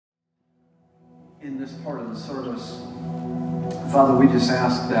in this part of the service. Father, we just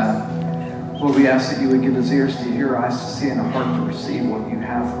ask that, Lord, we ask that you would give us ears to hear, eyes to see, and a heart to receive what you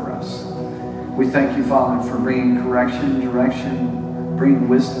have for us. We thank you, Father, for bringing correction, direction, bringing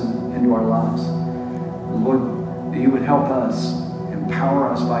wisdom into our lives. Lord, that you would help us, empower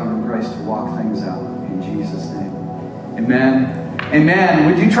us by your grace to walk things out. In Jesus' name. Amen. Amen.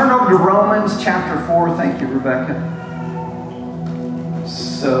 Would you turn over to Romans chapter 4? Thank you, Rebecca.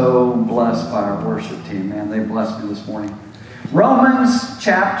 So blessed by our worship team, man. They blessed me this morning. Romans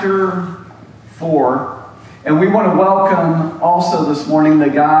chapter 4. And we want to welcome also this morning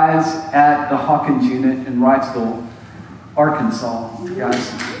the guys at the Hawkins unit in Wrightsville, Arkansas. You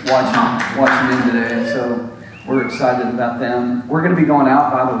guys watching in today. So we're excited about them. We're going to be going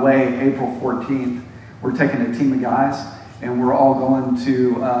out, by the way, April 14th. We're taking a team of guys, and we're all going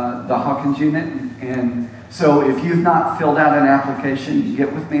to the Hawkins unit. And so if you've not filled out an application,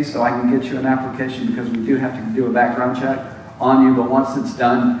 get with me so I can get you an application, because we do have to do a background check on you. But once it's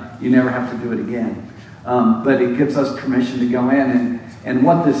done, you never have to do it again. But it gives us permission to go in. And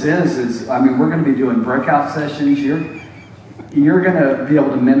what this is, I mean, we're going to be doing breakout sessions. You're going to be able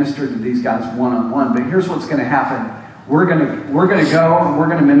to minister to these guys one-on-one. But here's what's going to happen. We're going to go and we're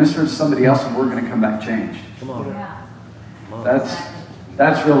going to minister to somebody else, and we're going to come back changed. Come on. Yeah.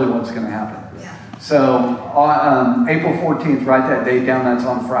 That's really what's going to happen. Yeah. So April 14th, write that date down. That's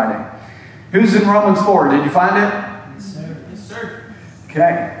on Friday. Who's in Romans 4? Did you find it? Yes, sir. Yes, sir.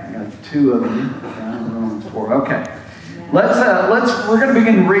 Okay. I got two of you down in Romans 4. Okay. We're going to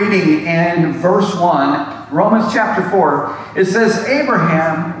begin reading in verse 1. Romans chapter 4. It says,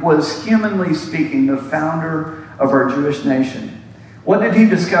 Abraham was, humanly speaking, the founder of our Jewish nation. What did he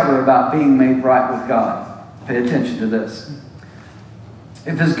discover about being made right with God? Pay attention to this.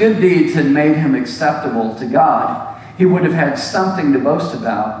 If his good deeds had made him acceptable to God, he would have had something to boast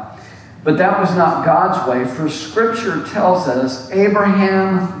about. But that was not God's way, for Scripture tells us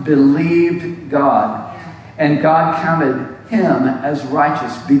Abraham believed God, and God counted him as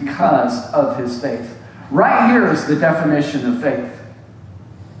righteous because of his faith. Right here is the definition of faith.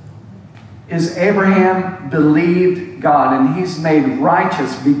 Is Abraham believed God, and he's made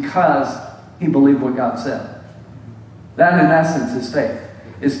righteous because he believed what God said. That, in essence, is faith.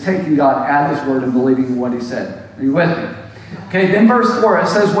 Is taking God at his word and believing what he said. Are you with me? Okay, then verse 4, it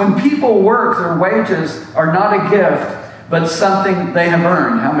says, when people work, their wages are not a gift, but something they have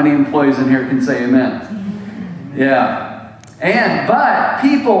earned. How many employees in here can say amen? Yeah. But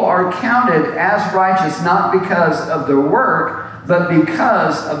people are counted as righteous not because of their work, but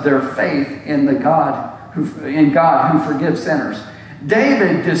because of their faith in God who forgives sinners.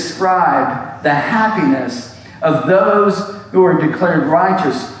 David described the happiness of those who are declared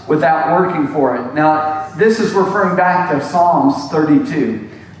righteous without working for it. Now, this is referring back to Psalms 32,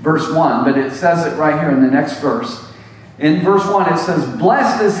 verse 1, but it says it right here in the next verse. In verse 1, it says,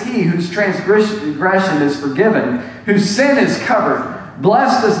 blessed is he whose transgression is forgiven, whose sin is covered.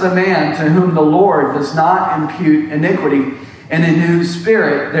 Blessed is the man to whom the Lord does not impute iniquity, and in whose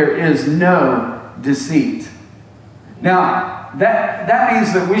spirit there is no deceit. Now, that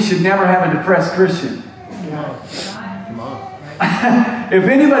means that we should never have a depressed Christian. Come on. If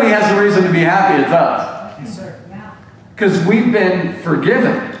anybody has a reason to be happy, it's us. Yes, sir. Because we've been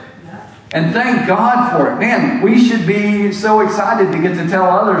forgiven. And thank God for it. Man, we should be so excited to get to tell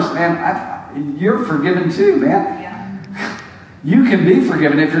others, man, you're forgiven too, man. You can be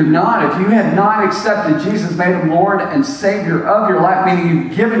forgiven. If you're not, if you have not accepted Jesus, made him Lord and Savior of your life, meaning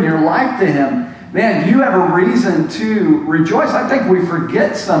you've given your life to him, man, you have a reason to rejoice. I think we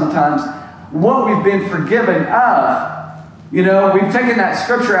forget sometimes what we've been forgiven of. You know, we've taken that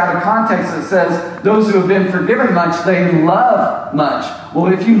scripture out of context that says, those who have been forgiven much, they love much. Well,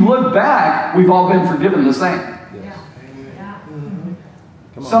 if you look back, we've all been forgiven the same. Yes.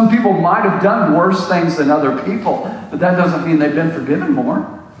 Some people might have done worse things than other people, but that doesn't mean they've been forgiven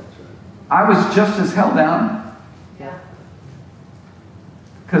more. I was just as held down.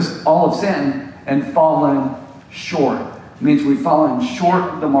 Because all have sinned and fallen short. It means we've fallen short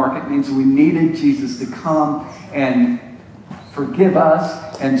of the mark. It means we needed Jesus to come and forgive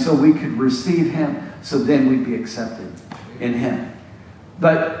us, and so we could receive him, so then we'd be accepted in him.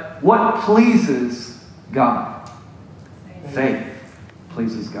 But what pleases God? Faith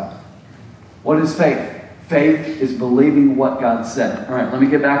pleases God. What is faith? Faith is believing what God said. All right, let me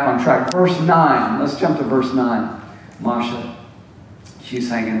get back on track. Verse 9. Let's jump to verse 9. Masha, she's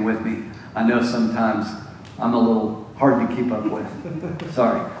hanging with me. I know sometimes I'm a little hard to keep up with.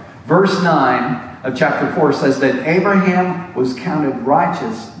 Sorry. Verse 9 of chapter 4 says that Abraham was counted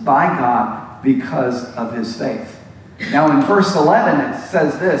righteous by God because of his faith. Now in verse 11 it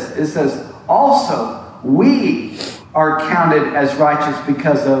says this. It says, also we are counted as righteous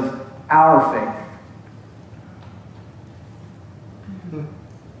because of our faith.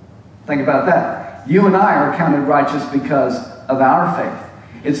 Think about that. You and I are counted righteous because of our faith.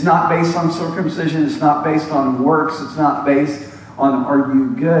 It's not based on circumcision. It's not based on works. It's not based on are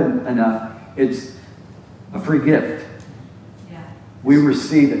you good enough. It's a free gift. Yeah. We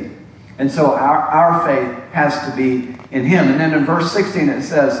receive it. And so our faith has to be in Him. And then in verse 16 it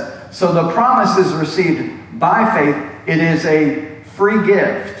says, so the promise is received by faith. It is a free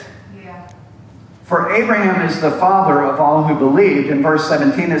gift. Yeah. For Abraham is the father of all who believed. In verse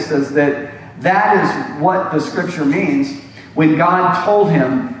 17 it says that is what the scripture means when God told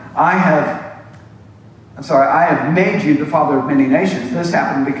him, I have made you the father of many nations. This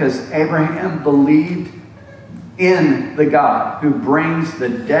happened because Abraham believed in the God who brings the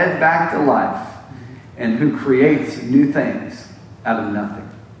dead back to life and who creates new things out of nothing.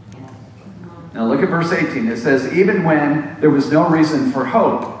 Now look at verse 18. It says, even when there was no reason for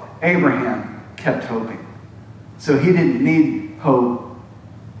hope, Abraham kept hoping. So he didn't need hope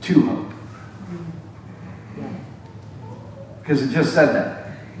to hope. Because it just said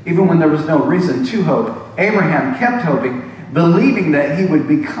that. Even when there was no reason to hope, Abraham kept hoping, believing that he would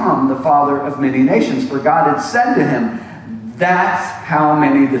become the father of many nations. For God had said to him, that's how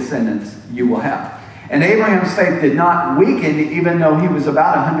many descendants you will have. And Abraham's faith did not weaken, even though he was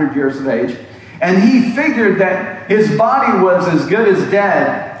about 100 years of age. And he figured that his body was as good as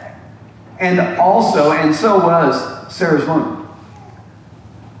dead. And so was Sarah's womb.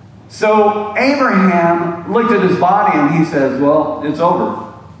 So Abraham looked at his body and he says, well, it's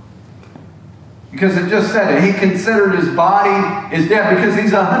over. Because it just said it. He considered his body is dead because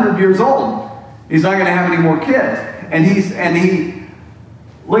he's 100 years old. He's not going to have any more kids. And he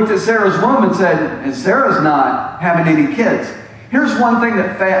looked at Sarah's womb and said, and Sarah's not having any kids. Here's one thing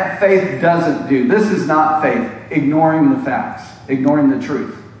that faith doesn't do. This is not faith. Ignoring the facts. Ignoring the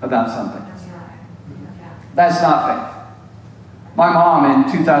truth about something. That's not faith. My mom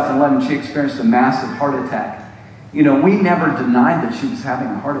in 2011, she experienced a massive heart attack. You know, we never denied that she was having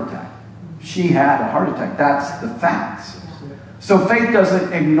a heart attack. She had a heart attack. That's the facts. So faith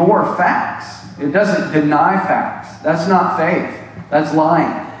doesn't ignore facts. It doesn't deny facts. That's not faith. That's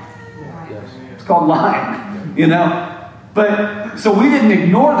lying. It's called lying, you know. But so we didn't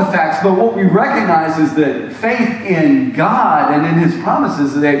ignore the facts, but what we recognize is that faith in God and in His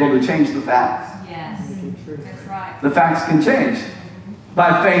promises is able to change the facts. That's right. The facts can change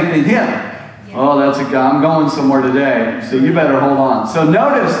by faith in Him. Yeah. Oh, that's a guy. I'm going somewhere today, so you better hold on. So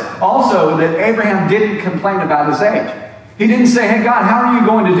notice also that Abraham didn't complain about his age. He didn't say, hey, God, how are you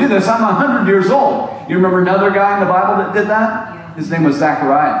going to do this? I'm 100 years old. You remember another guy in the Bible that did that? Yeah. His name was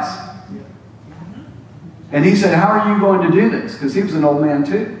Zacharias. And he said, how are you going to do this? Because he was an old man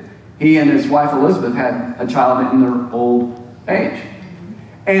too. He and his wife Elizabeth had a child in their old age.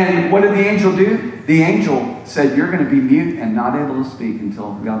 And what did the angel do? The angel said, you're going to be mute and not able to speak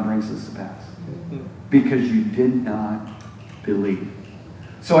until God brings this to pass. Because you did not believe.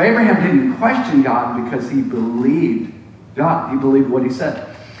 So Abraham didn't question God because he believed God. He believed what He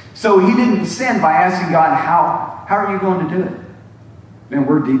said. So he didn't sin by asking God, how are you going to do it? Man,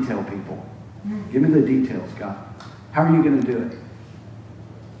 we're detail people. Give me the details, God. How are you going to do it?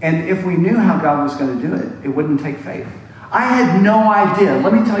 And if we knew how God was going to do it, it wouldn't take faith. I had no idea.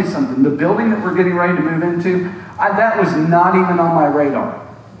 Let me tell you something. The building that we're getting ready to move into, that was not even on my radar.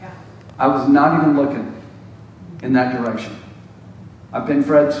 Yeah. I was not even looking in that direction. I've been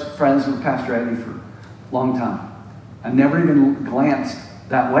friends with Pastor Eddie for a long time. I never even glanced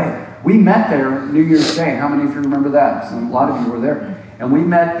that way. We met there New Year's Day. How many of you remember that? So a lot of you were there. And we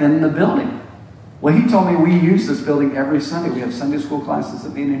met in the building. Well, he told me we use this building every Sunday. We have Sunday school classes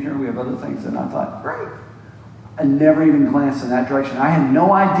that meet in here. We have other things. And I thought, great. I never even glanced in that direction. I had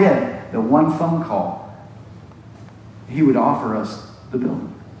no idea that one phone call, he would offer us the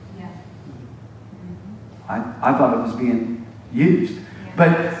building. Yeah. I thought it was being used. Yeah.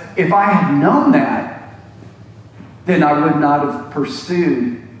 But if I had known that, then I would not have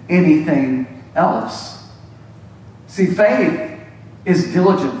pursued anything else. See, faith is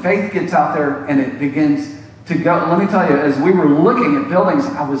diligent. Faith gets out there and it begins to go. Let me tell you, as we were looking at buildings,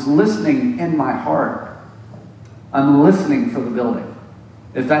 I was listening in my heart. I'm listening for the building,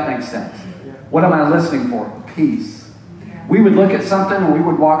 if that makes sense. What am I listening for? Peace. We would look at something and we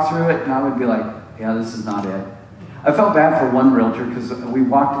would walk through it and I would be like, yeah, this is not it. I felt bad for one realtor because we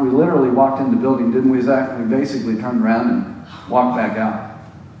literally walked in the building, didn't we, Zach? We basically turned around and walked back out.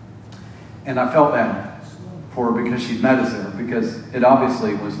 And I felt bad for her because she'd met us there, because it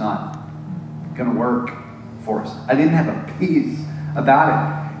obviously was not going to work. for us. I didn't have a peace about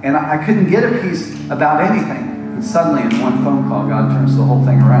it. And I couldn't get a peace about anything. And suddenly, in one phone call, God turns the whole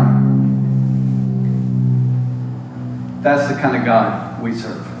thing around. That's the kind of God we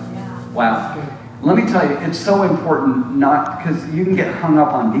serve. Wow. Let me tell you, it's so important, not because you can get hung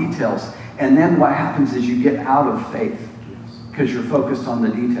up on details, and then what happens is you get out of faith because you're focused on the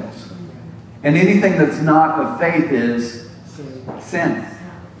details. And anything that's not of faith is sin.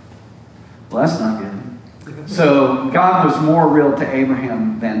 Well, that's not good. So God was more real to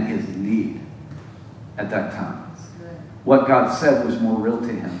Abraham than his need at that time. What God said was more real to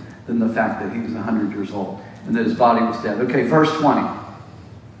him than the fact that he was 100 years old and that his body was dead. Okay, verse 20.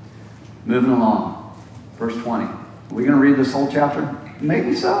 Moving along. Verse 20. Are we going to read this whole chapter?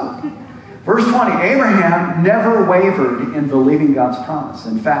 Maybe so. Verse 20. Abraham never wavered in believing God's promise.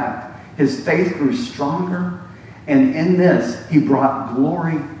 In fact, his faith grew stronger, and in this, he brought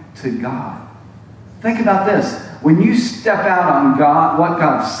glory to God. Think about this. When you step out on God, what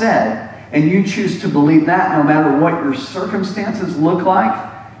God said, and you choose to believe that no matter what your circumstances look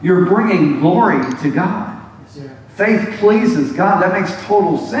like, you're bringing glory to God. Faith pleases God. That makes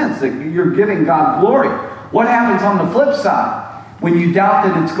total sense that you're giving God glory. What happens on the flip side? When you doubt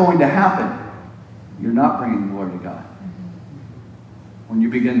that it's going to happen, you're not bringing glory to God. When you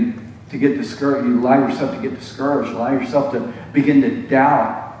begin to get discouraged, you allow yourself to get discouraged, allow yourself to begin to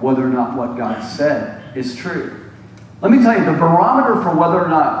doubt whether or not what God said is true. Let me tell you, the barometer for whether or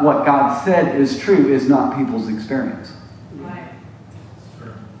not what God said is true is not people's experience.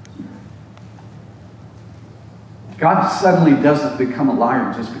 God suddenly doesn't become a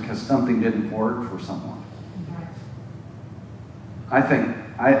liar just because something didn't work for someone.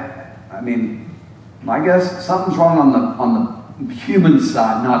 I mean, my guess, something's wrong on the human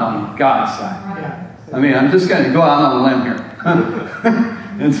side, not on God's side. I mean, I'm just going to go out on a limb here.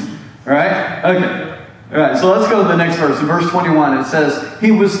 All right? Okay. All right, so let's go to the next verse. In verse 21, it says,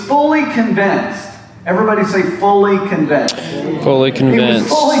 he was fully convinced. Everybody say fully convinced. Fully convinced. He was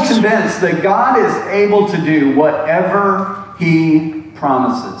fully convinced that God is able to do whatever he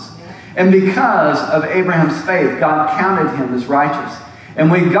promises. And because of Abraham's faith, God counted him as righteous. And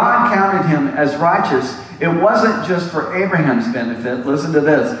when God counted him as righteous, it wasn't just for Abraham's benefit. Listen to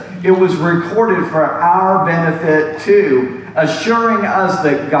this. It was recorded for our benefit too, assuring us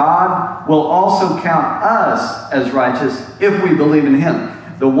that God will also count us as righteous if we believe in him,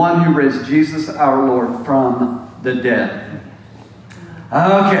 the one who raised Jesus our Lord from the dead.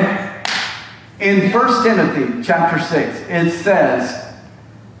 Okay. In 1 Timothy chapter 6, it says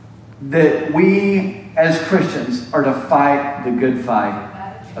that we as Christians are to fight the good fight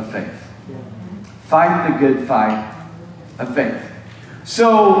of faith. Fight the good fight of faith.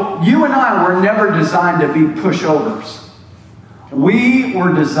 So you and I were never designed to be pushovers. We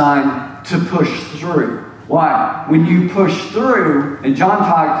were designed to push through. Why? When you push through, and John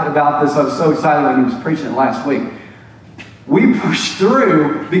talked about this, I was so excited when he was preaching it last week. We push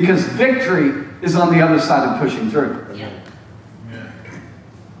through because victory is on the other side of pushing through.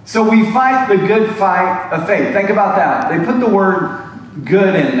 So we fight the good fight of faith. Think about that. They put the word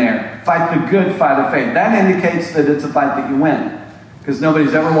good in there. Fight the good fight of faith. That indicates that it's a fight that you win. Because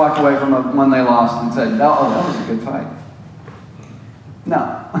nobody's ever walked away from one they lost and said, oh, that was a good fight.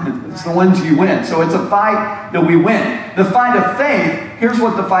 No, it's the ones you win. So it's a fight that we win. The fight of faith, here's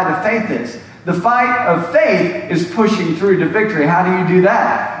what the fight of faith is. The fight of faith is pushing through to victory. How do you do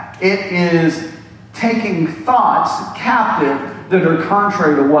that? It is taking thoughts captive that are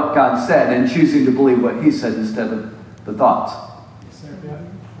contrary to what God said and choosing to believe what he said instead of the thoughts.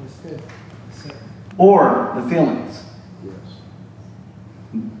 Or the feelings.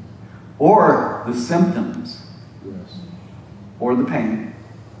 Or the symptoms. Or the pain,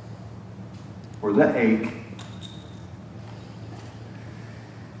 or the ache.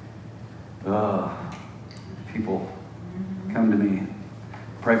 People come to me,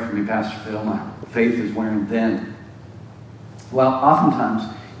 pray for me, Pastor Phil, my faith is wearing thin. Well, oftentimes,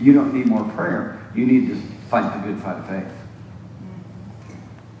 you don't need more prayer. You need to fight the good fight of faith.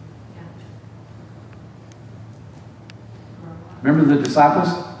 Remember the disciples?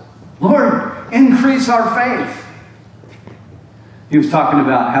 Lord, increase our faith. He was talking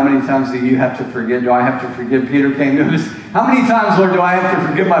about how many times do you have to forgive? Do I have to forgive? Peter came to us. How many times, Lord, do I have to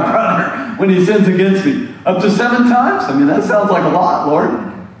forgive my brother when he sins against me? Up to 7 times? I mean, that sounds like a lot, Lord.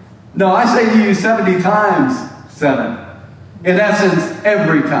 No, I say to you 70 times 7. In essence,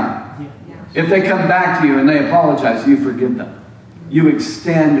 every time. If they come back to you and they apologize, you forgive them. You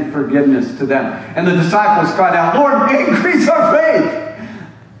extend forgiveness to them. And the disciples cried out, Lord, increase our faith.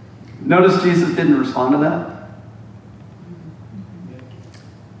 Notice Jesus didn't respond to that.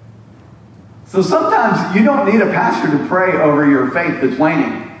 So sometimes you don't need a pastor to pray over your faith that's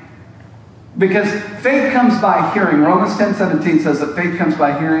waning. Because faith comes by hearing. Romans 10:17 says that faith comes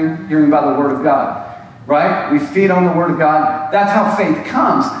by hearing, hearing by the word of God. Right? We feed on the word of God. That's how faith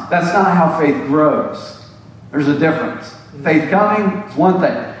comes. That's not how faith grows. There's a difference. Faith coming is one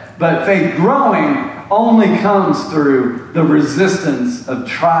thing. But faith growing only comes through the resistance of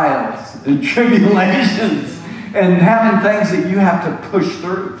trials and tribulations and having things that you have to push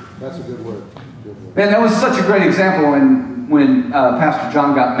through. That's a good word. Man, that was such a great example when Pastor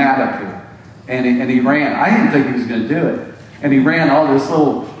John got mad up here and he ran. I didn't think he was going to do it. And he ran all this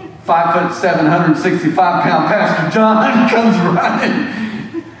little 5'7", 165-pound Pastor John comes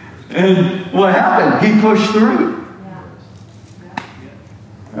running. And what happened? He pushed through.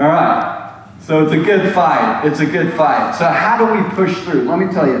 All right. So it's a good fight. It's a good fight. So how do we push through? Let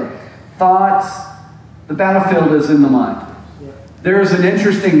me tell you. Thoughts, the battlefield is in the mind. There is an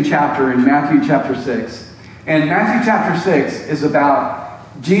interesting chapter in Matthew chapter 6. And Matthew chapter 6 is about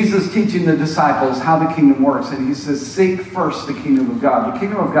Jesus teaching the disciples how the kingdom works. And he says, seek first the kingdom of God. The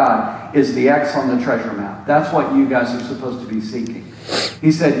kingdom of God is the X on the treasure map. That's what you guys are supposed to be seeking.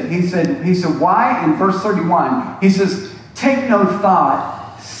 He said, why? In verse 31, he says, take no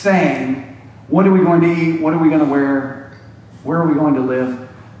thought saying, what are we going to eat? What are we going to wear? Where are we going to live?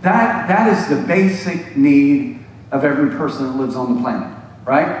 That is the basic need of every person that lives on the planet,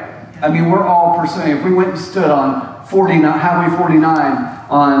 right? I mean, we're all pursuing. If we went and stood on Highway 49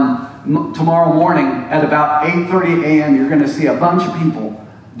 on tomorrow morning at about 8:30 a.m., you're going to see a bunch of people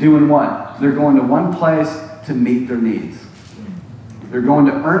doing what? They're going to one place to meet their needs. They're going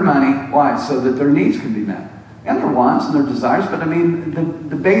to earn money. Why? So that their needs can be met. And their wants and their desires. But I mean,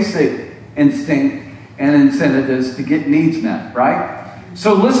 the basic instinct and incentive is to get needs met, right?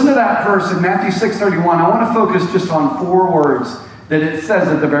 So listen to that verse in Matthew 6:31. I want to focus just on 4 words that it says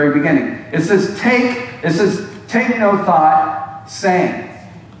at the very beginning. It says, take no thought saying.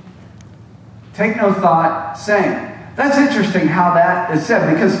 Take no thought saying. That's interesting how that is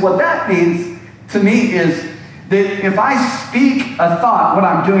said, because what that means to me is that if I speak a thought, what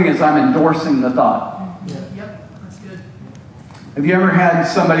I'm doing is I'm endorsing the thought. Yep, that's good. Have you ever had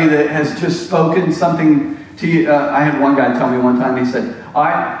somebody that has just spoken something to you? I had one guy tell me one time, he said,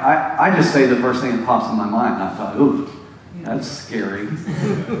 I just say the first thing that pops in my mind. And I thought, ooh, that's scary.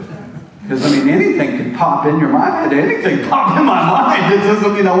 Because, I mean, anything can pop in your mind. I've had anything pop in my mind. It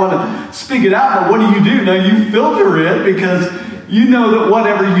doesn't mean I want to speak it out, but what do? Now, you filter it because you know that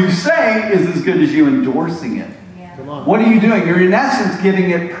whatever you say is as good as you endorsing it. Yeah. Come on. What are you doing? You're, in essence,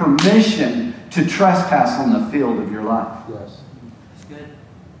 giving it permission to trespass on the field of your life. Yes. That's good.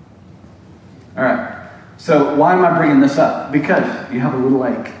 All right. So, why am I bringing this up? Because you have a little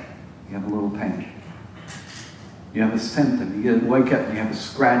ache. You have a little pain. You have a symptom. You wake up and you have a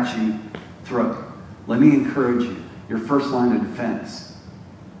scratchy throat. Let me encourage you. Your first line of defense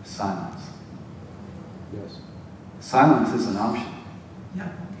is silence. Yes. Silence is an option. Yeah,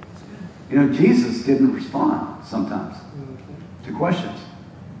 that's good. You know, Jesus didn't respond sometimes to questions.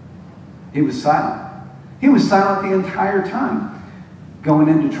 He was silent. He was silent the entire time going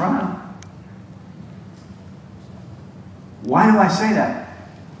into trial. Why do I say that?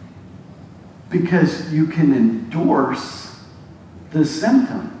 Because you can endorse the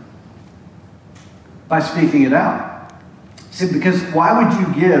symptom by speaking it out. See, because why would you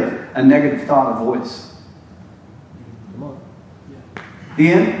give a negative thought a voice? Come on.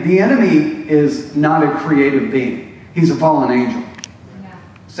 The enemy is not a creative being. He's a fallen angel. Yeah.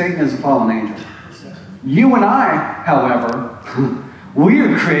 Satan is a fallen angel. You and I, however, we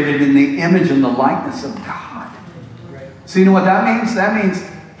are created in the image and the likeness of God. So you know what that means? That means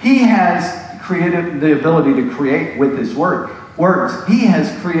he has created the ability to create with his words. He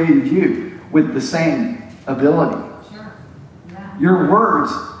has created you with the same ability. Sure. Yeah. Your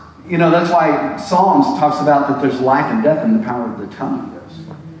words, you know, that's why Psalms talks about that there's life and death in the power of the tongue.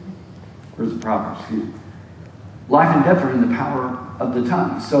 Where's the Proverbs? Excuse me. Life and death are in the power of the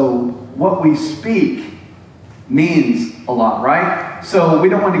tongue. So what we speak means a lot, right? So we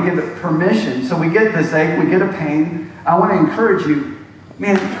don't want to give it permission. So we get this ache, we get a pain. I want to encourage you,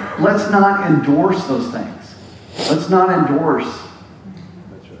 man, let's not endorse those things. Let's not endorse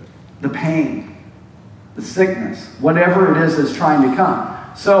the pain, the sickness, whatever it is that's trying to come.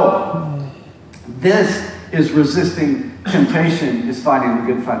 So this is resisting temptation, is fighting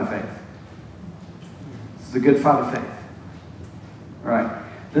the good fight of faith. It's the good fight of faith. All right.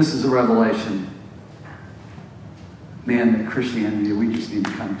 This is a revelation, man, that Christianity we just need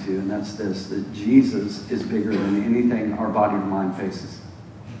to come to, and that's this, that Jesus is bigger than anything our body or mind faces.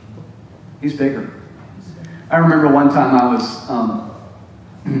 He's bigger. I remember one time I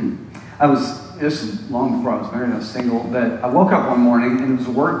was this is long before I was married, I was single, but I woke up one morning and it was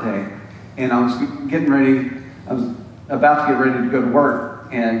a work day, and I was getting ready, I was about to get ready to go to work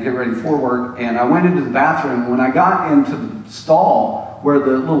and get ready for work, and I went into the bathroom. When I got into the stall where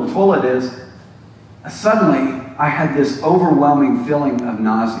the little toilet is, suddenly I had this overwhelming feeling of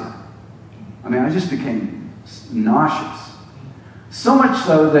nausea. I mean, I just became nauseous. So much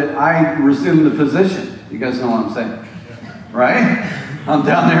so that I resumed the position. You guys know what I'm saying, right? I'm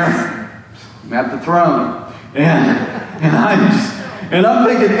down there, I'm at the throne, and I'm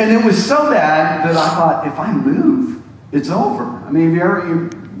thinking, and it was so bad that I thought, if I move, it's over. I mean,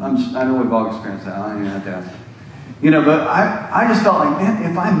 I know we've all experienced that. I don't even have to ask. But I just felt like, man,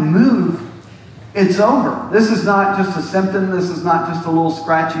 if I move, it's over. This is not just a symptom. This is not just a little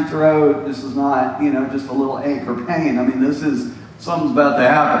scratchy throat. This is not, just a little ache or pain. I mean, this is, something's about to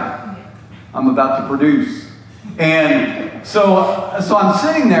happen. I'm about to produce. And so I'm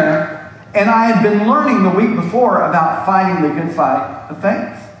sitting there, and I had been learning the week before about fighting the good fight of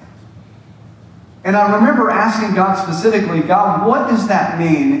faith. And I remember asking God specifically, God, what does that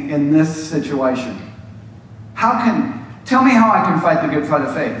mean in this situation? Tell me how I can fight the good fight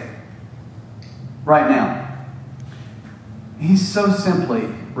of faith right now. He so simply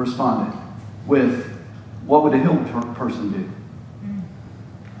responded with, what would a healed person do?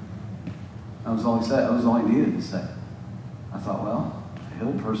 That was all he said. That was all he needed to say. I thought, well, a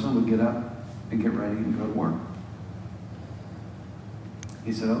healed person would get up and get ready and go to work.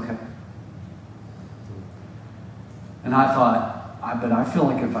 He said, okay. And I thought, but I feel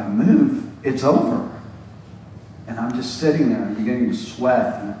like if I move, it's over. And I'm just sitting there and beginning to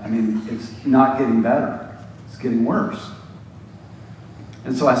sweat. And, I mean, it's not getting better. It's getting worse.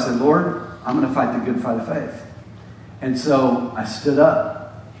 And so I said, Lord, I'm going to fight the good fight of faith. And so I stood up.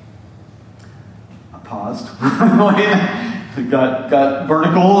 I paused. got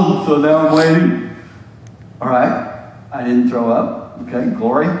vertical, and so now I'm waiting. All right. I didn't throw up. Okay,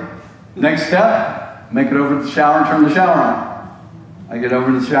 glory. Next step, make it over to the shower and turn the shower on. I get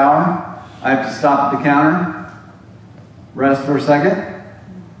over to the shower. I have to stop at the counter, rest for a second.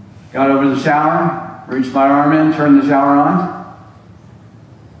 Got over to the shower, reached my arm in, turned the shower on.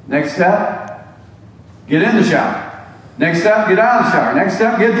 Next step, get in the shower. Next step, get out of the shower. Next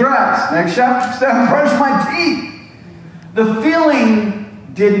step, get dressed. Next step, brush my teeth. The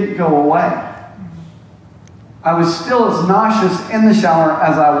feeling didn't go away. I was still as nauseous in the shower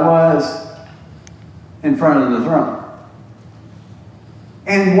as I was in front of the throne.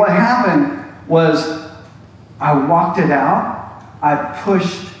 And what happened was I walked it out. I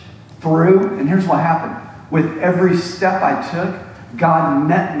pushed through. And here's what happened. With every step I took, God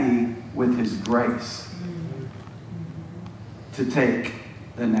met me with His grace to take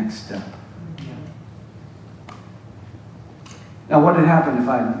the next step. Now, what had happened if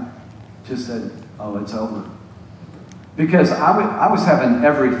I just said, oh, it's over? Because I was having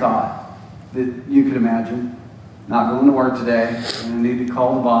every thought that you could imagine. Not going to work today. I'm going to need to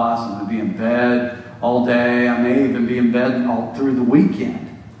call the boss. I'm going to be in bed all day. I may even be in bed all through the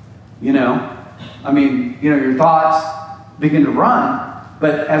weekend. Your thoughts begin to run.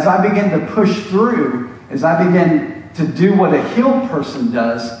 But as I begin to push through, as I begin to do what a healed person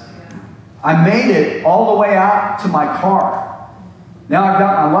does, I made it all the way out to my car. Now I've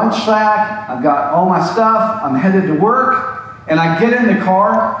got my lunch sack, I've got all my stuff, I'm headed to work, and I get in the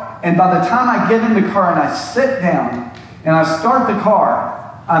car, and by the time I get in the car and I sit down and I start the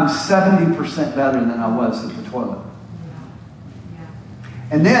car, I'm 70% better than I was at the toilet.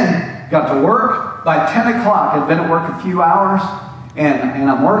 And then got to work. By 10 o'clock, I'd been at work a few hours, and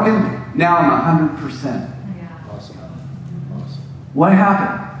I'm working. Now I'm 100%. Awesome. What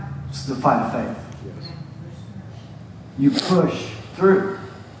happened? It's the fight of faith. Yes. You push through.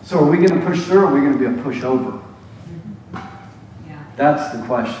 So are we going to push through, or are we going to be a pushover? That's the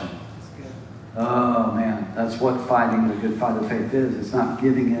question. Oh man, that's what fighting the good fight of faith is. It's not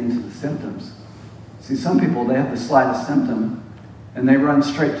giving in to the symptoms. See, some people, they have the slightest symptom and they run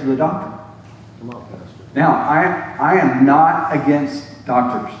straight to the doctor. Come on, Pastor. Now, I am not against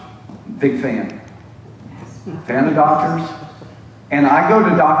doctors. Big fan. Fan of doctors. And I go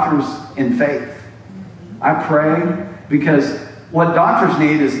to doctors in faith. I pray, because what doctors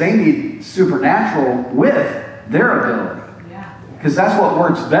need is they need supernatural with their ability. Because that's what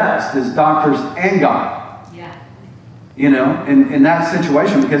works best, is doctors and God. In that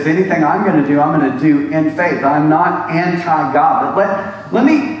situation. Because anything I'm going to do, I'm going to do in faith. I'm not anti-God. But let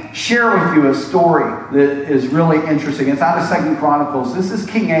me share with you a story that is really interesting. It's out of 2 Chronicles. This is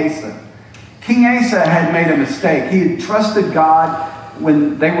King Asa. King Asa had made a mistake. He had trusted God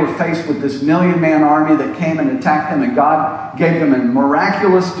when they were faced with this 1,000,000-man army that came and attacked them, and God gave them a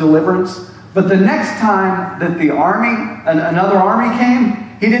miraculous deliverance. But the next time that the army, another army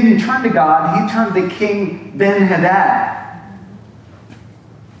came, he didn't turn to God. He turned to King Ben-Hadad.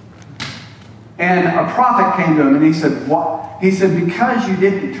 And a prophet came to him and he said, what? He said, because you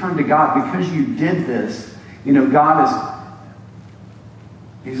didn't turn to God, because you did this, God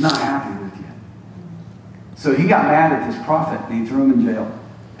he's not happy with you. So he got mad at this prophet and he threw him in jail.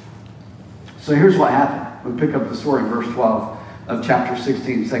 So here's what happened. We pick up the story in verse 12 of chapter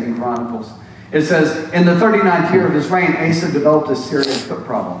 16, 2 Chronicles. It says, in the 39th year of his reign, Asa developed a serious foot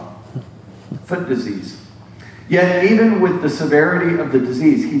problem, foot disease. Yet even with the severity of the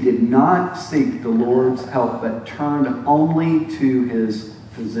disease, he did not seek the Lord's help, but turned only to his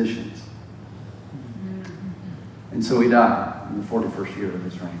physicians. And so he died in the 41st year of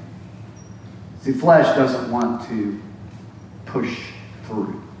his reign. See, flesh doesn't want to push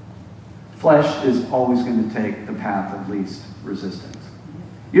through. Flesh is always going to take the path of least resistance.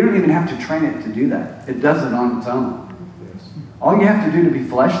 You don't even have to train it to do that. It does it on its own. Yes. All you have to do to be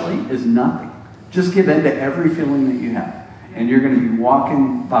fleshly is nothing. Just give in to every feeling that you have. And you're going to be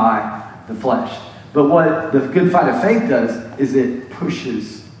walking by the flesh. But what the good fight of faith does is it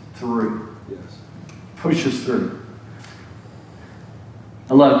pushes through. Yes. Pushes through.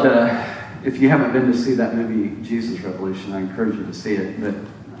 I loved, if you haven't been to see that movie, Jesus Revolution, I encourage you to see it. But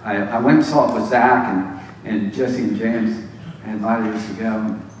I went and saw it with Zach and Jesse and James invited us to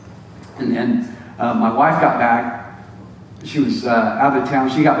go. And then my wife got back. She was out of town.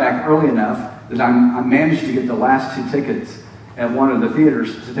 She got back early enough that I managed to get the last 2 tickets at one of the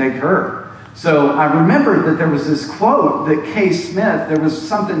theaters to take her. So I remembered that there was this quote that Kay Smith, there was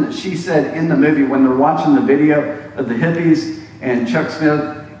something that she said in the movie when they're watching the video of the hippies and Chuck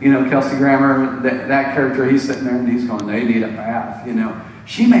Smith, Kelsey Grammer, that character, he's sitting there and he's going, they need a bath,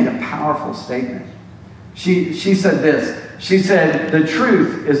 She made a powerful statement. She said this. She said, the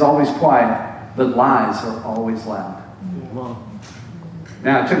truth is always quiet, but lies are always loud. Come on.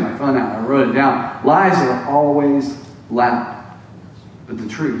 Now, I took my phone out. I wrote it down. Lies are always loud, but the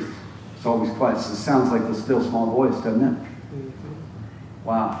truth is always quiet. So it sounds like the still small voice, doesn't it?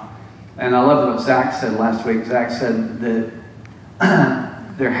 Wow. And I love what Zach said last week. Zach said that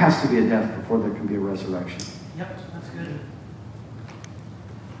there has to be a death before there can be a resurrection. Yep, that's good.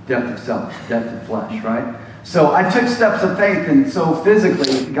 Death of self, death of flesh, right? So I took steps of faith, and so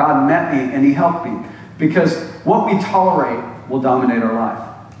physically, God met me and he helped me. Because what we tolerate will dominate our life.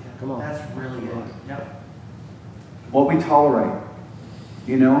 Yeah, Come on. that's really good. Yep. What we tolerate.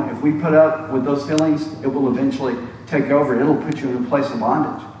 If we put up with those feelings, it will eventually take over. It'll put you in a place of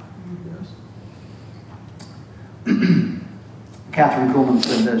bondage. Yes. Catherine Kuhlman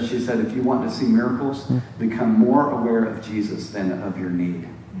said this. She said, if you want to see miracles, become more aware of Jesus than of your need.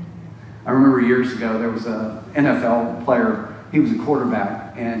 I remember years ago, there was an NFL player. He was a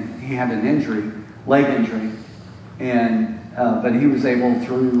quarterback, and he had an injury, leg injury. But he was able,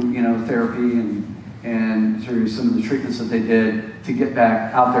 through therapy and through some of the treatments that they did, to get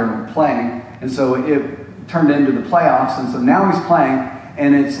back out there and playing. And so it turned into the playoffs. And so now he's playing,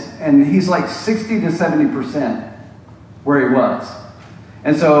 and he's like 60 to 70% where he was.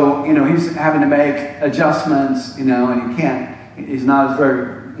 And so he's having to make adjustments, and he's not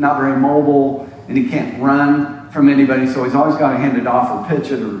very mobile, and he can't run from anybody. So he's always got to hand it off or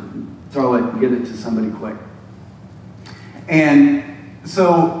pitch it or throw it and get it to somebody quick. And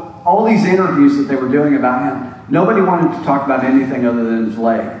so all these interviews that they were doing about him, nobody wanted to talk about anything other than his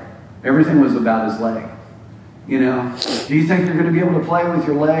leg. Everything was about his leg. Do you think you're going to be able to play with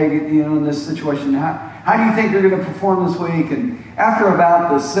your leg, in this situation? How do you think you're going to perform this week? And after about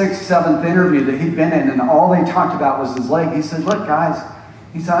the 6th, 7th interview that he'd been in, and all they talked about was his leg, he said, look, guys,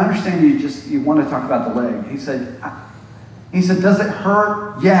 I understand you want to talk about the leg. He said, does it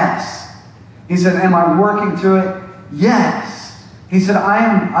hurt? Yes. He said, am I working through it? Yes. He said,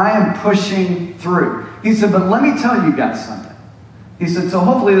 I am pushing through. He said, but let me tell you guys something. He said, so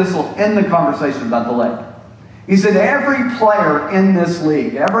hopefully this will end the conversation about the leg. He said, every player in this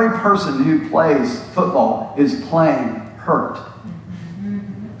league, every person who plays football is playing hurt.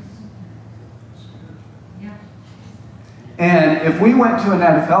 And if we went to an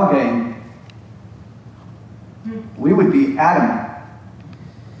NFL game, we would be adamant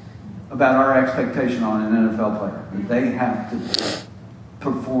about our expectation on an NFL player. They have to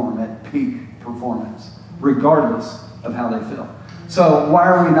perform at peak performance, regardless of how they feel. So why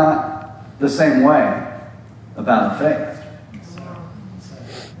are we not the same way about faith?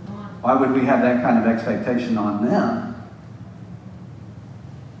 Why would we have that kind of expectation on them?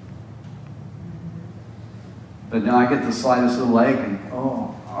 But now I get the slightest little ache and,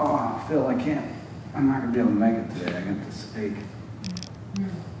 I feel I'm not going to be able to make it today. I got this ache.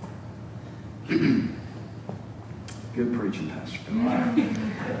 Good preaching, Pastor Phil.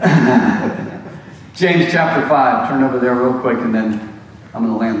 James chapter 5. Turn over there real quick, and then I'm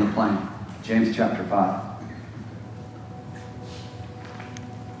going to land the plane. James chapter 5.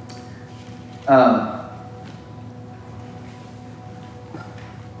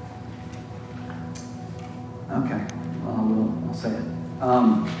 Okay, well, I'll say it.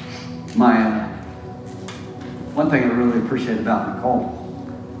 One thing I really appreciate about Nicole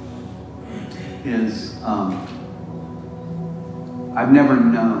is I've never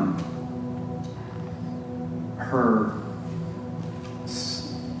known her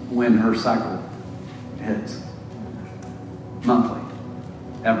when her cycle hits monthly,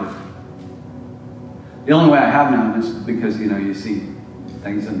 ever. The only way I have known is because, you see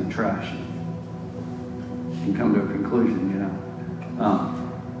things in the trash. You come to a conclusion,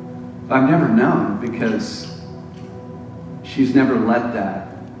 But I've never known because she's never let that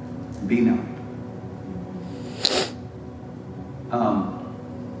be known.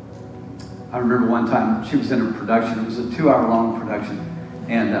 I remember one time she was in a production. It was a 2-hour-long production,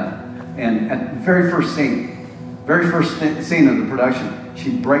 and at the very first scene of the production, she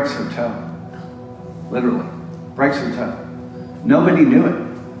breaks her toe. Literally, breaks her toe. Nobody knew it.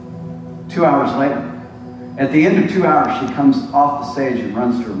 2 hours later, at the end of 2 hours, she comes off the stage and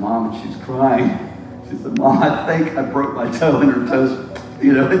runs to her mom, and she's crying. She said, "Mom, I think I broke my toe," and her toes,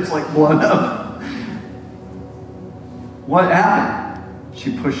 it's like blown up. What happened?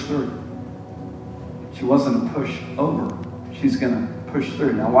 She pushed through. She wasn't a push over. She's going to push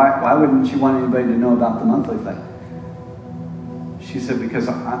through. Now, why wouldn't she want anybody to know about the monthly thing? She said, because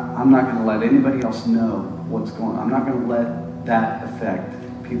I'm not going to let anybody else know what's going on. I'm not going to let that affect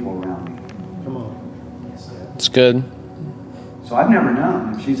people around me. Come on. It's good. So I've never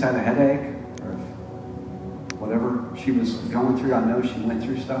known if she's had a headache or if whatever she was going through. I know she went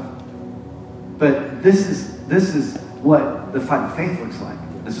through stuff. But this is what the fight of faith looks like.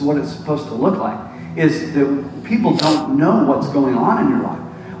 This is what it's supposed to look like, is that people don't know what's going on in your life.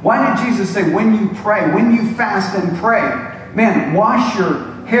 Why did Jesus say, when you pray, when you fast and pray, man, wash your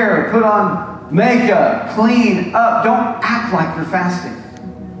hair, put on makeup, clean up. Don't act like you're fasting.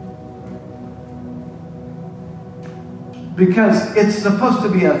 Because it's supposed to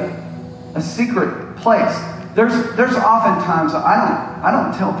be a secret place. There's oftentimes I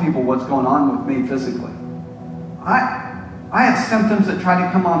don't tell people what's going on with me physically. I have symptoms that try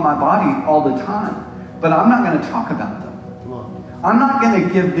to come on my body all the time, but I'm not going to talk about them. Come on. I'm not going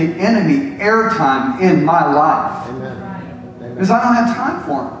to give the enemy airtime in my life. Amen. Because I don't have time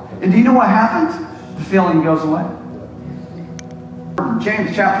for him. And do you know what happens? The feeling goes away.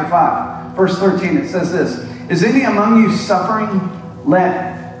 James chapter 5, verse 13, it says this: "Is any among you suffering?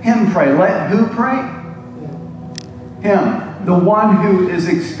 Let him pray." Let who pray? Him. The one who is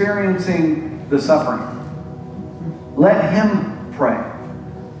experiencing the suffering. Let him pray.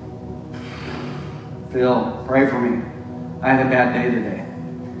 Phil, pray for me. I had a bad day today.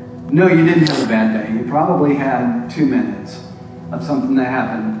 No, you didn't have a bad day. You probably had 2 minutes of something that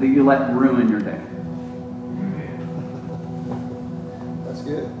happened that you let ruin your day. That's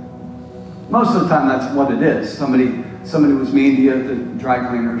good. Most of the time, that's what it is. Somebody was mean to you at the dry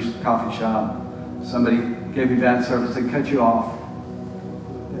cleaner's coffee shop. Somebody gave you bad service. They cut you off.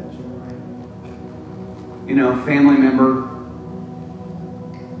 Family member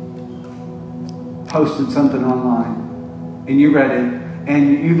posted something online, and you read it,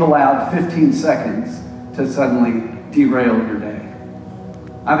 and you've allowed 15 seconds to suddenly derail your day.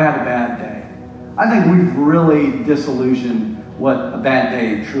 I've had a bad day. I think we've really disillusioned what a bad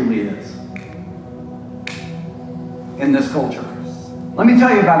day truly is in this culture. Let me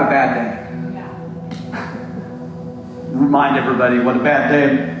tell you about a bad day. Remind everybody what a bad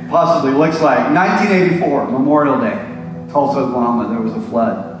day possibly looks like. 1984, Memorial Day, Tulsa, Oklahoma. There was a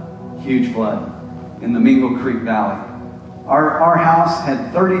flood, huge flood in the Mingo Creek Valley. Our house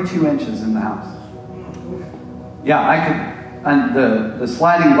had 32 inches in the house. Yeah, I could, and the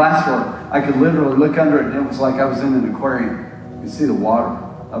sliding glass door, I could literally look under it, and it was like I was in an aquarium. You could see the water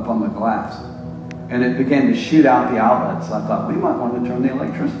up on the glass. And it began to shoot out the outlets. I thought, we might want to turn the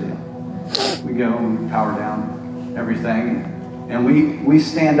electricity on. We go and we power down everything. And we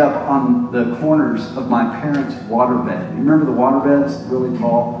stand up on the corners of my parents' water bed. You remember the water beds? Really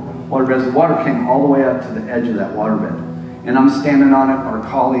tall water beds. The water came all the way up to the edge of that water bed. And I'm standing on it. Our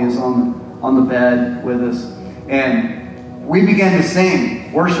collie is on the bed with us. And we began to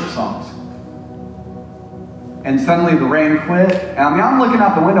sing worship songs. And suddenly the rain quit. And I'm looking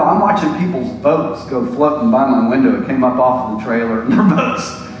out the window. I'm watching people's boats go floating by my window. It came up off of the trailer, and their boats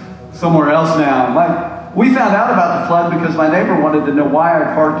somewhere else now. We found out about the flood because my neighbor wanted to know why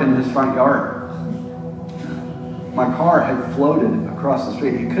I parked in his front yard. My car had floated across the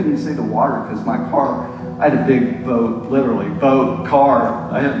street. He couldn't see the water because my car, I had a big boat, literally, car.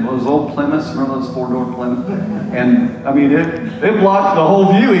 I had those old Plymouths, remember those 4-door Plymouths? And I mean, it blocked the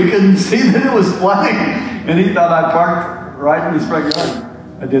whole view. He couldn't see that it was flooding. And he thought I parked right in his front yard.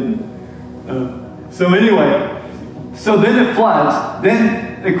 I didn't. So anyway, so then it floods.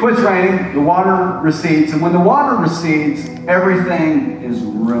 Then it quits raining. The water recedes. And when the water recedes, everything is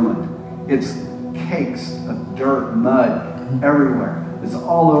ruined. It's cakes of dirt, mud everywhere. It's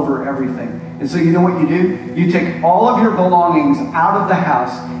all over everything. And so you know what you do? You take all of your belongings out of the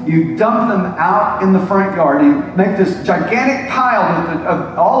house. You dump them out in the front yard. You make this gigantic pile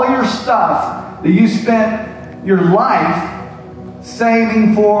of all of your stuff that you spent your life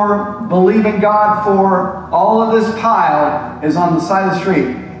saving for, believing God for. All of this pile is on the side of the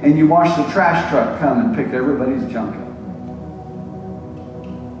street. And you watch the trash truck come and pick everybody's junk up.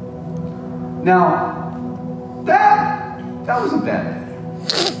 Now, that was a bad day.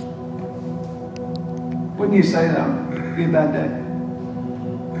 Wouldn't you say that would be a bad day?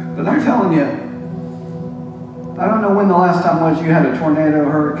 But I'm telling you, I don't know when the last time was you had a tornado,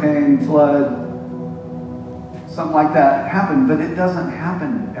 hurricane, flood, something like that happen, but it doesn't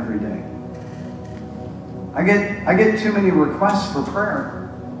happen every day. I get too many requests for prayer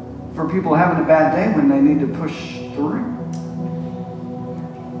for people having a bad day when they need to push through.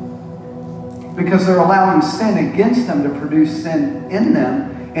 Because they're allowing sin against them to produce sin in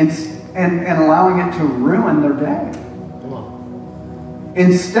them and allowing it to ruin their day.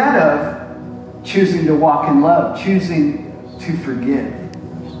 Instead of choosing to walk in love, choosing to forgive,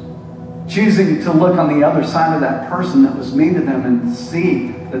 choosing to look on the other side of that person that was mean to them and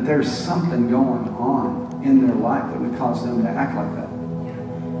see that there's something going on in their life that would cause them to act like that.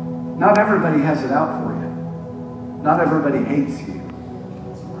 Not everybody has it out for you. Not everybody hates you.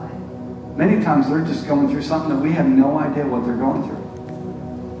 Many times they're just going through something that we have no idea what they're going through.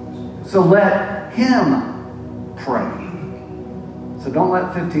 So let Him pray. So don't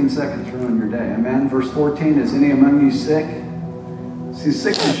let 15 seconds ruin your day. Amen. Verse 14, is any among you sick? See,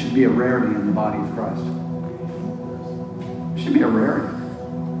 sickness should be a rarity in the body of Christ. It should be a rarity.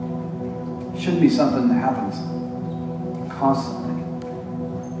 It shouldn't be something that happens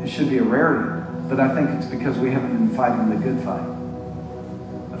constantly. It should be a rarity. But I think it's because we haven't been fighting the good fight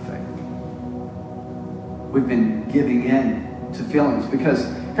of faith. We've been giving in to feelings. Because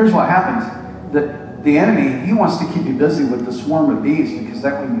here's what happens. The enemy, he wants to keep you busy with the swarm of bees, because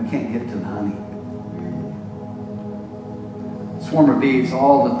that way you can't get to the honey. Swarm of bees,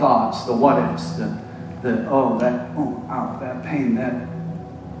 all the thoughts, the what ifs, that pain, that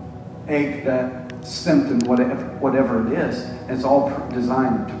ache, that symptom, whatever it is. It's all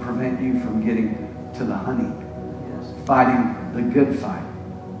designed to prevent you from getting to the honey. Fighting the good fight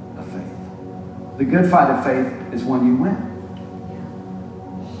of faith. The good fight of faith is when you win.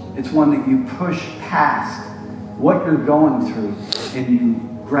 It's one that you push past what you're going through and you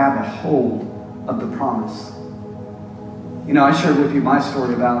grab a hold of the promise. You know, I shared with you my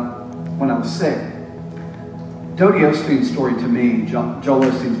story about when I was sick. Dodie Osteen's story to me, Joel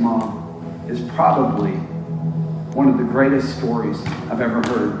Osteen's mom, is probably one of the greatest stories I've ever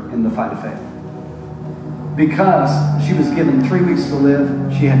heard in the fight of faith. Because she was given 3 weeks to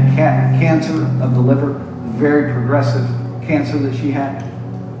live. She had cancer of the liver, very progressive cancer that she had.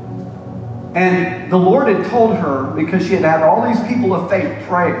 And the Lord had told her, because she had had all these people of faith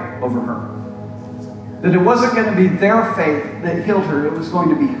pray over her, that it wasn't going to be their faith that healed her, it was going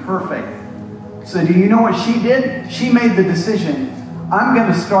to be her faith. So do you know what she did? She made the decision, I'm going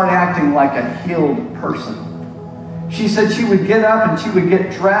to start acting like a healed person. She said she would get up and she would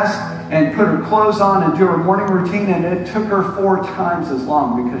get dressed and put her clothes on and do her morning routine, and it took her 4 times as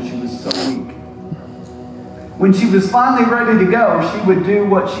long because she was so weak. When she was finally ready to go, she would do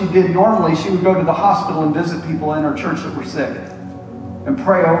what she did normally. She would go to the hospital and visit people in her church that were sick and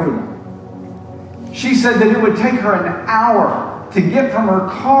pray over them. She said that it would take her an hour to get from her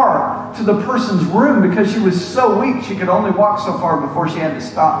car to the person's room because she was so weak she could only walk so far before she had to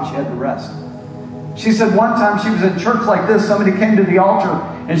stop and she had to rest. She said one time she was in church like this, somebody came to the altar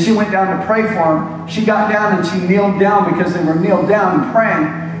and she went down to pray for them. She got down and she kneeled down because they were kneeled down and praying.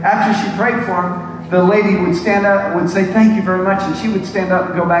 After she prayed for them, the lady would stand up and would say, thank you very much. And she would stand up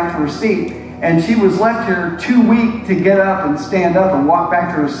and go back to her seat. And she was left here too weak to get up and stand up and walk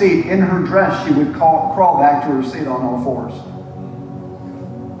back to her seat. In her dress, she would crawl back to her seat on all fours.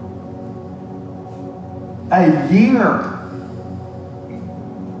 A year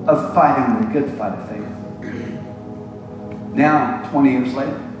of fighting the good fight of faith. Now, 20 years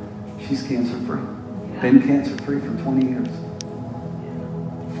later, she's cancer-free. Been cancer-free for 20 years.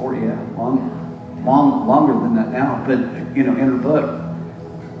 40, yeah, longer. longer than that now, but in her book,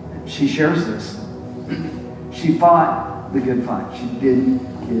 she shares this. She fought the good fight. She didn't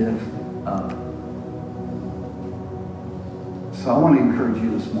give up. So I want to encourage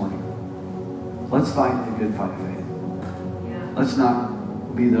you this morning. Let's fight the good fight of faith. Let's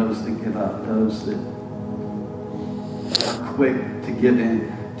not be those that give up, those that are quick to give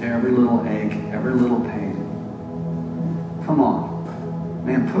in to every little ache, every little pain. Come on.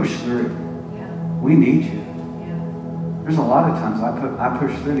 Man, push through. We need you. There's a lot of times I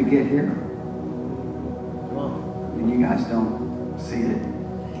push through to get here. And you guys don't see it.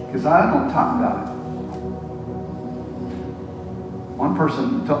 Because I don't talk about it. One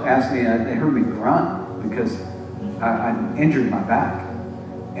person asked me, they heard me grunt because I injured my back.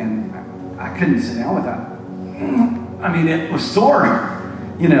 And I couldn't sit down without it was sore.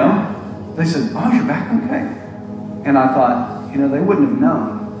 They said, "Oh, is your back okay?" And I thought, they wouldn't have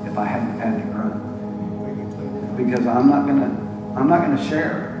known if I hadn't had to grunt. Because I'm not gonna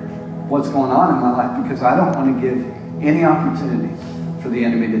share what's going on in my life, because I don't want to give any opportunity for the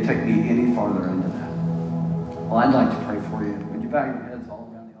enemy to take me any farther into that. Well, I'd like to pray for you. Would you bow your head?